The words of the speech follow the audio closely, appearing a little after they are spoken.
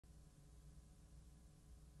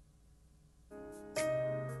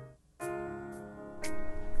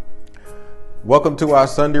Welcome to our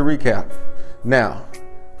Sunday recap. Now,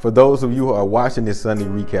 for those of you who are watching this Sunday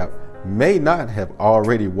recap, may not have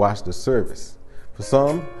already watched the service. For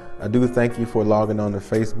some, I do thank you for logging on to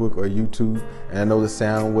Facebook or YouTube, and I know the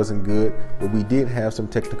sound wasn't good, but we did have some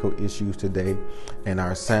technical issues today, and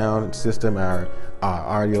our sound system, our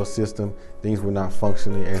audio system, things were not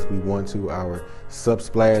functioning as we want to. Our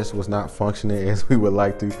Subsplash was not functioning as we would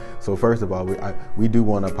like to. So first of all, we do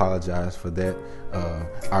want to apologize for that.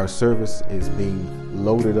 Our service is being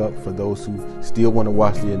loaded up for those who still want to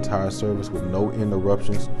watch the entire service with no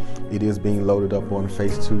interruptions. It is being loaded up on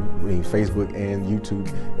Facebook and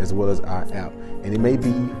YouTube, as well as our app. And it may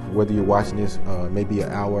be, whether you're watching this maybe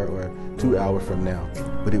an hour or 2 hours from now,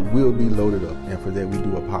 but it will be loaded up. And for that, we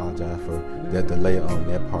do apologize for that delay on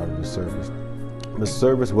that part of the service. The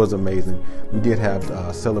service was amazing. We did have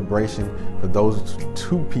a celebration for those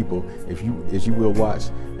two people, as you will watch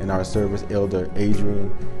in our service, Elder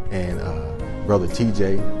Adrian and Brother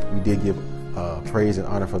TJ. We did give praise and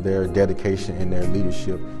honor for their dedication and their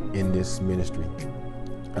leadership in this ministry.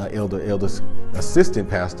 Elder's assistant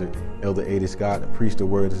pastor, Elder Eddie Scott, preached the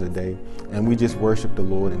word of the day, and we just worshiped the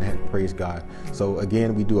Lord and had praised God. So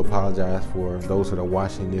again, we do apologize for those that are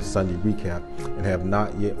watching this Sunday recap and have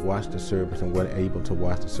not yet watched the service and weren't able to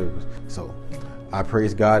watch the service. So I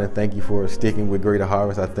praise God and thank you for sticking with Greater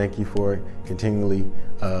Harvest. I thank you for continually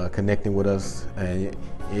connecting with us. And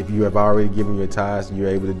if you have already given your tithes, you're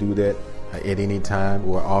able to do that at any time,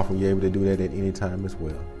 or often you're able to do that at any time as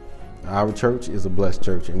well. Our church is a blessed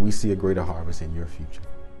church, and we see a greater harvest in your future.